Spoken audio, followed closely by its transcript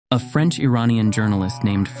A French-Iranian journalist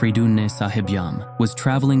named Fridouné Sahibyam was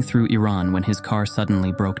traveling through Iran when his car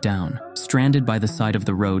suddenly broke down. Stranded by the side of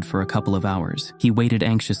the road for a couple of hours, he waited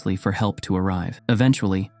anxiously for help to arrive.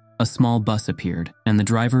 Eventually, a small bus appeared, and the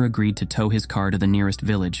driver agreed to tow his car to the nearest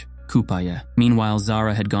village, Kupaye. Meanwhile,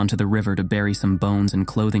 Zara had gone to the river to bury some bones and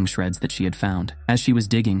clothing shreds that she had found. As she was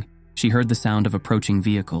digging, she heard the sound of approaching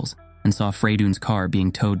vehicles and saw Fridoune's car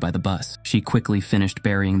being towed by the bus. She quickly finished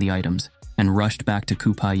burying the items and rushed back to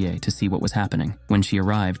Kupaye to see what was happening. When she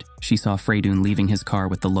arrived, she saw Fridoune leaving his car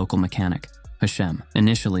with the local mechanic, Hashem.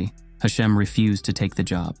 Initially, Hashem refused to take the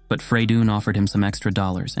job, but Fridoune offered him some extra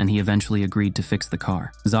dollars and he eventually agreed to fix the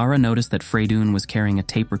car. Zara noticed that Fridoune was carrying a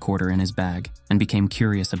tape recorder in his bag and became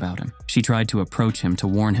curious about him. She tried to approach him to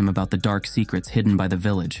warn him about the dark secrets hidden by the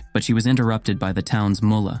village, but she was interrupted by the town's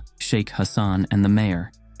mullah, Sheikh Hassan, and the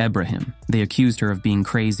mayor, Ebrahim. They accused her of being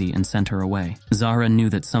crazy and sent her away. Zara knew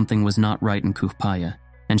that something was not right in Kupaye,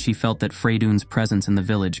 and she felt that Fridoune's presence in the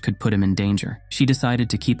village could put him in danger. She decided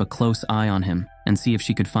to keep a close eye on him and see if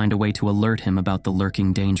she could find a way to alert him about the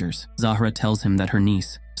lurking dangers. Zahra tells him that her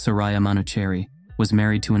niece, Soraya Manucheri, was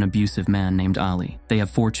married to an abusive man named Ali. They have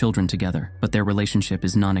 4 children together, but their relationship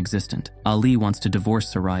is non-existent. Ali wants to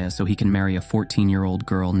divorce Soraya so he can marry a 14-year-old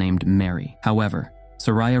girl named Mary. However,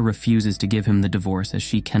 Soraya refuses to give him the divorce as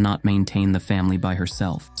she cannot maintain the family by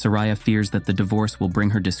herself. Soraya fears that the divorce will bring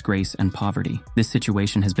her disgrace and poverty. This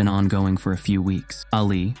situation has been ongoing for a few weeks.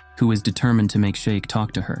 Ali, who is determined to make Sheikh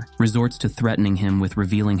talk to her, resorts to threatening him with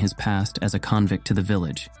revealing his past as a convict to the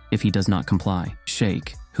village if he does not comply.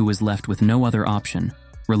 Sheikh, who is left with no other option,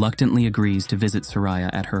 reluctantly agrees to visit Soraya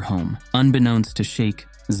at her home. Unbeknownst to Sheikh,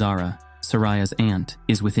 Zara, Soraya's aunt,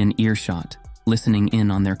 is within earshot, listening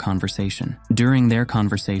in on their conversation. During their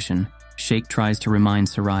conversation, Sheikh tries to remind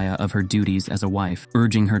Soraya of her duties as a wife,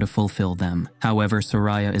 urging her to fulfill them. However,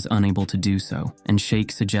 Soraya is unable to do so, and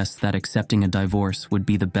Sheikh suggests that accepting a divorce would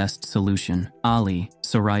be the best solution. Ali,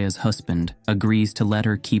 Soraya's husband, agrees to let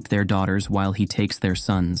her keep their daughters while he takes their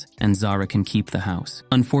sons, and Zara can keep the house.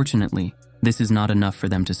 Unfortunately, this is not enough for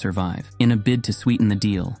them to survive. In a bid to sweeten the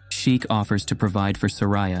deal, Sheikh offers to provide for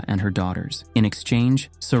Soraya and her daughters. In exchange,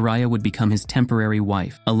 Soraya would become his temporary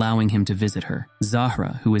wife, allowing him to visit her.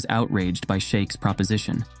 Zahra, who is outraged by Sheikh's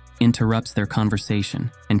proposition, interrupts their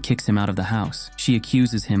conversation and kicks him out of the house. She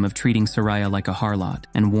accuses him of treating Soraya like a harlot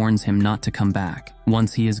and warns him not to come back.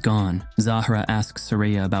 Once he is gone, Zahra asks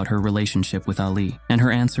Soraya about her relationship with Ali, and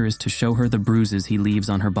her answer is to show her the bruises he leaves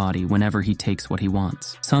on her body whenever he takes what he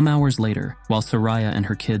wants. Some hours later, while Soraya and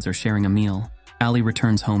her kids are sharing a meal, Ali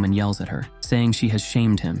returns home and yells at her, saying she has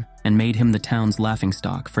shamed him and made him the town's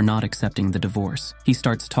laughingstock for not accepting the divorce. He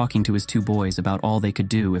starts talking to his 2 boys about all they could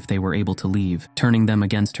do if they were able to leave, turning them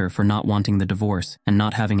against her for not wanting the divorce and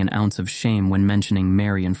not having an ounce of shame when mentioning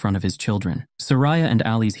Mary in front of his children. Soraya and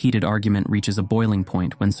Ali's heated argument reaches a boiling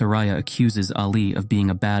point when Soraya accuses Ali of being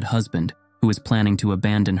a bad husband who is planning to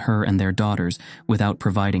abandon her and their daughters without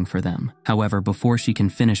providing for them. However, before she can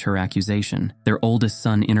finish her accusation, their oldest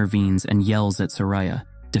son intervenes and yells at Soraya,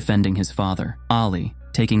 defending his father. Ali,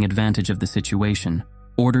 taking advantage of the situation,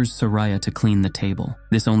 orders Soraya to clean the table.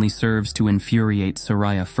 This only serves to infuriate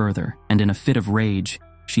Soraya further, and in a fit of rage,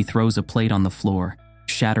 she throws a plate on the floor,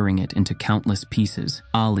 shattering it into countless pieces.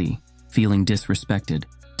 Ali, feeling disrespected,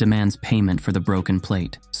 demands payment for the broken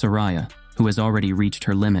plate. Soraya, who has already reached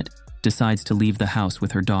her limit, decides to leave the house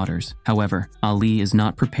with her daughters. However, Ali is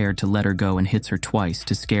not prepared to let her go and hits her twice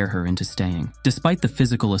to scare her into staying. Despite the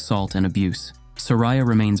physical assault and abuse, Soraya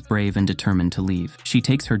remains brave and determined to leave. She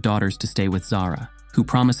takes her daughters to stay with Zara, who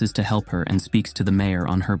promises to help her and speaks to the mayor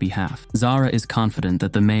on her behalf. Zara is confident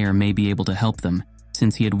that the mayor may be able to help them,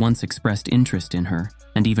 since he had once expressed interest in her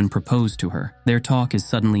and even proposed to her. Their talk is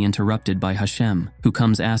suddenly interrupted by Hashem, who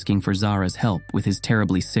comes asking for Zara's help with his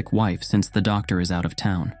terribly sick wife since the doctor is out of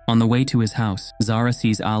town. On the way to his house, Zara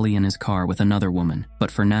sees Ali in his car with another woman,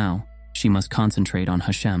 but for now, she must concentrate on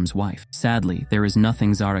Hashem's wife. Sadly, there is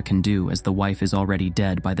nothing Zara can do as the wife is already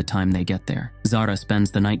dead by the time they get there. Zara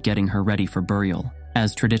spends the night getting her ready for burial,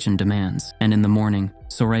 as tradition demands, and in the morning,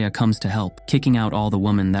 Soraya comes to help, kicking out all the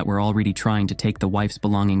women that were already trying to take the wife's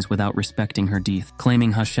belongings without respecting her death,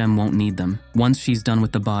 claiming Hashem won't need them. Once she's done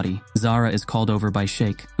with the body, Zara is called over by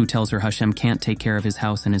Sheikh, who tells her Hashem can't take care of his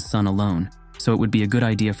house and his son alone, so it would be a good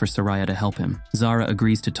idea for Soraya to help him. Zara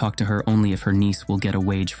agrees to talk to her only if her niece will get a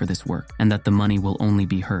wage for this work, and that the money will only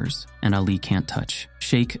be hers, and Ali can't touch.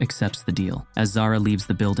 Sheikh accepts the deal. As Zara leaves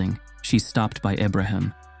the building, she's stopped by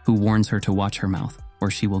Ibrahim, who warns her to watch her mouth,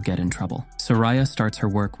 or she will get in trouble. Soraya starts her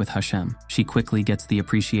work with Hashem. She quickly gets the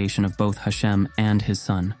appreciation of both Hashem and his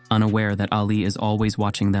son, unaware that Ali is always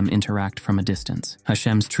watching them interact from a distance.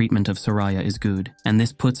 Hashem's treatment of Soraya is good, and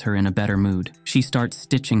this puts her in a better mood. She starts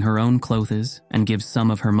stitching her own clothes and gives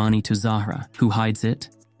some of her money to Zahra, who hides it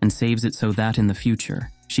and saves it so that in the future,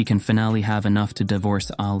 she can finally have enough to divorce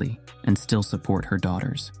Ali and still support her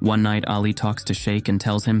daughters. One night, Ali talks to Sheikh and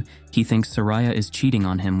tells him he thinks Soraya is cheating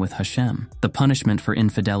on him with Hashem. The punishment for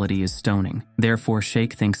infidelity is stoning. Therefore,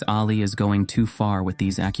 Sheikh thinks Ali is going too far with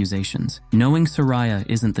these accusations. Knowing Soraya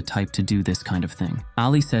isn't the type to do this kind of thing,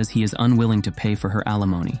 Ali says he is unwilling to pay for her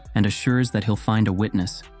alimony and assures that he'll find a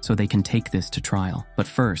witness so they can take this to trial. But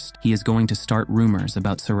first, he is going to start rumors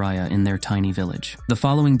about Soraya in their tiny village. The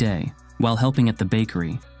following day, while helping at the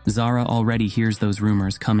bakery, Zara already hears those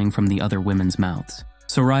rumors coming from the other women's mouths.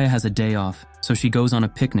 Soraya has a day off, so she goes on a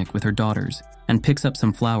picnic with her daughters and picks up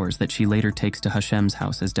some flowers that she later takes to Hashem's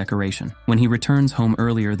house as decoration. When he returns home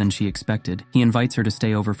earlier than she expected, he invites her to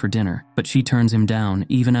stay over for dinner, but she turns him down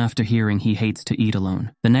even after hearing he hates to eat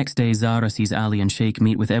alone. The next day, Zara sees Ali and Sheikh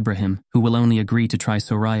meet with Ibrahim, who will only agree to try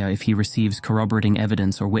Soraya if he receives corroborating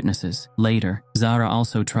evidence or witnesses. Later, Zara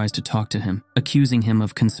also tries to talk to him, accusing him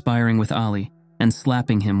of conspiring with Ali and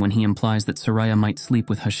slapping him when he implies that Soraya might sleep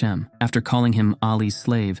with Hashem. After calling him Ali's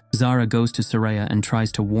slave, Zara goes to Soraya and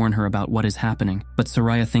tries to warn her about what is happening, but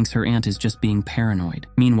Soraya thinks her aunt is just being paranoid.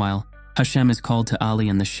 Meanwhile, Hashem is called to Ali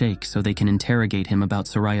and the Sheikh so they can interrogate him about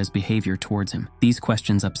Soraya's behavior towards him. These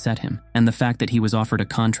questions upset him, and the fact that he was offered a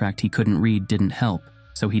contract he couldn't read didn't help,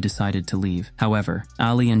 so he decided to leave. However,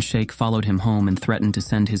 Ali and Sheikh followed him home and threatened to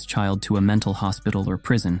send his child to a mental hospital or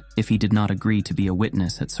prison if he did not agree to be a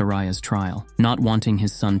witness at Soraya's trial. Not wanting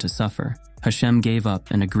his son to suffer, Hashem gave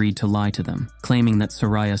up and agreed to lie to them, claiming that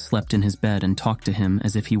Soraya slept in his bed and talked to him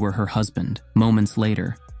as if he were her husband. Moments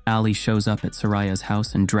later, Ali shows up at Soraya's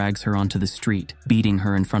house and drags her onto the street, beating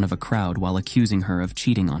her in front of a crowd while accusing her of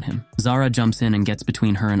cheating on him. Zara jumps in and gets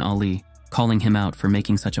between her and Ali, calling him out for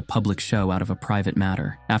making such a public show out of a private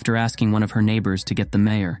matter. After asking one of her neighbors to get the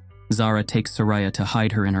mayor, Zara takes Soraya to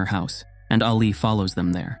hide her in her house, and Ali follows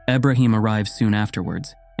them there. Ibrahim arrives soon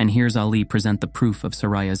afterwards, and hears Ali present the proof of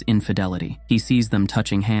Soraya's infidelity. He sees them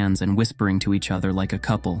touching hands and whispering to each other like a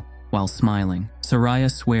couple, while smiling. Soraya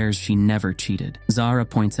swears she never cheated. Zara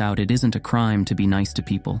points out it isn't a crime to be nice to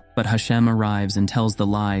people, but Hashem arrives and tells the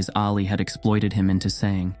lies Ali had exploited him into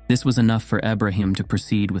saying. This was enough for Ibrahim to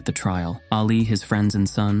proceed with the trial. Ali, his friends and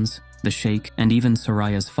sons, the Sheikh, and even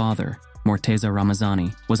Soraya's father, Morteza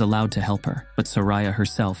Ramazani, was allowed to help her, but Soraya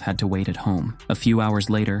herself had to wait at home. A few hours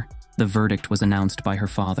later, the verdict was announced by her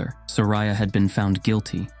father. Soraya had been found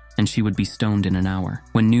guilty, and she would be stoned in an hour.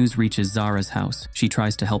 When news reaches Zara's house, she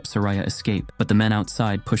tries to help Soraya escape, but the men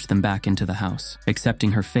outside push them back into the house.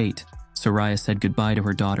 Accepting her fate, Soraya said goodbye to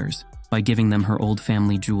her daughters by giving them her old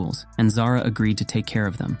family jewels, and Zara agreed to take care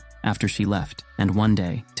of them after she left, and one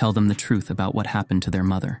day tell them the truth about what happened to their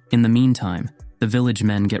mother. In the meantime, the village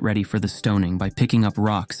men get ready for the stoning by picking up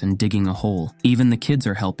rocks and digging a hole. Even the kids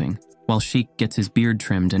are helping, while Sheikh gets his beard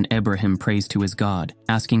trimmed and Ibrahim prays to his God,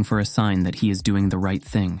 asking for a sign that he is doing the right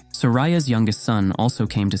thing. Soraya's youngest son also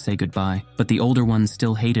came to say goodbye, but the older one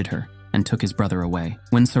still hated her and took his brother away.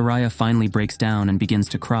 When Soraya finally breaks down and begins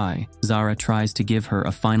to cry, Zara tries to give her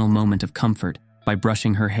a final moment of comfort by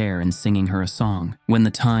brushing her hair and singing her a song. When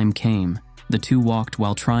the time came, the two walked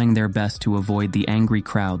while trying their best to avoid the angry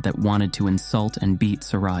crowd that wanted to insult and beat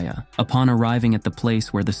Soraya. Upon arriving at the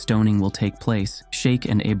place where the stoning will take place, Sheikh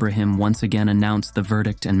and Ibrahim once again announce the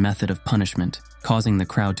verdict and method of punishment, causing the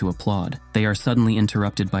crowd to applaud. They are suddenly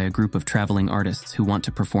interrupted by a group of traveling artists who want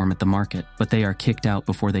to perform at the market, but they are kicked out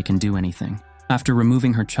before they can do anything. After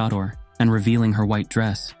removing her chador and revealing her white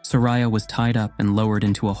dress, Soraya was tied up and lowered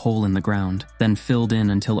into a hole in the ground, then filled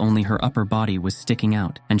in until only her upper body was sticking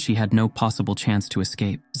out and she had no possible chance to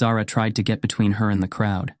escape. Zara tried to get between her and the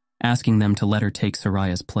crowd, asking them to let her take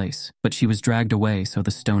Soraya's place, but she was dragged away so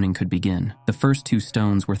the stoning could begin. The first 2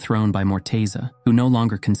 stones were thrown by Morteza, who no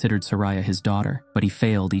longer considered Soraya his daughter, but he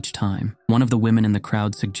failed each time. One of the women in the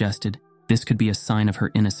crowd suggested this could be a sign of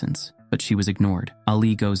her innocence, but she was ignored.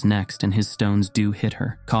 Ali goes next and his stones do hit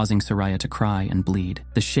her, causing Soraya to cry and bleed.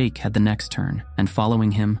 The Sheikh had the next turn, and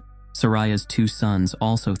following him, Soraya's 2 sons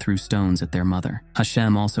also threw stones at their mother.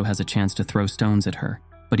 Hashem also has a chance to throw stones at her,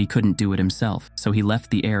 but he couldn't do it himself, so he left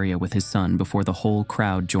the area with his son before the whole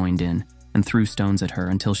crowd joined in and threw stones at her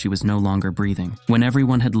until she was no longer breathing. When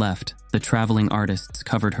everyone had left, the traveling artists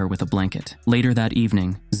covered her with a blanket. Later that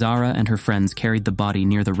evening, Zara and her friends carried the body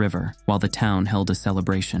near the river while the town held a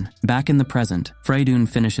celebration. Back in the present, Freydun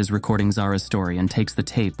finishes recording Zara's story and takes the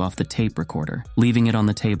tape off the tape recorder, leaving it on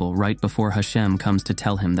the table right before Hashem comes to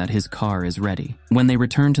tell him that his car is ready. When they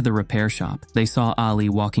returned to the repair shop, they saw Ali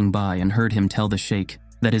walking by and heard him tell the sheikh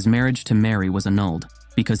that his marriage to Mary was annulled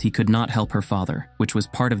because he could not help her father, which was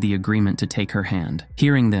part of the agreement to take her hand.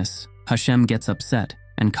 Hearing this, Hashem gets upset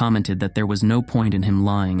and commented that there was no point in him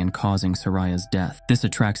lying and causing Saraya's death. This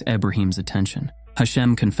attracts Ibrahim's attention.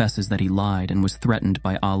 Hashem confesses that he lied and was threatened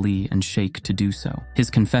by Ali and Sheikh to do so. His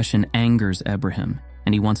confession angers Ibrahim,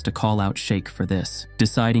 and he wants to call out Sheikh for this.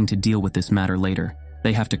 Deciding to deal with this matter later,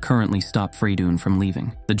 they have to currently stop Freydun from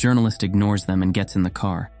leaving. The journalist ignores them and gets in the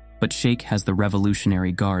car, but Sheikh has the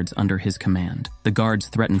revolutionary guards under his command. The guards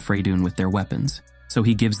threaten Freydun with their weapons, so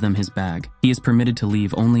he gives them his bag. He is permitted to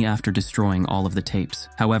leave only after destroying all of the tapes.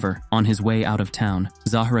 However, on his way out of town,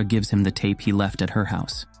 Zahra gives him the tape he left at her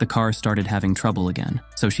house. The car started having trouble again,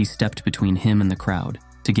 so she stepped between him and the crowd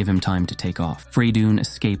to give him time to take off. Freydun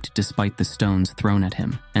escaped despite the stones thrown at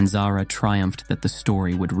him, and Zahra triumphed that the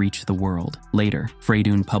story would reach the world. Later,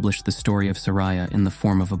 Freydun published the story of Saraya in the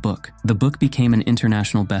form of a book. The book became an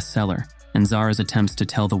international bestseller, and Zahra's attempts to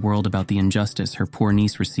tell the world about the injustice her poor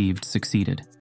niece received succeeded.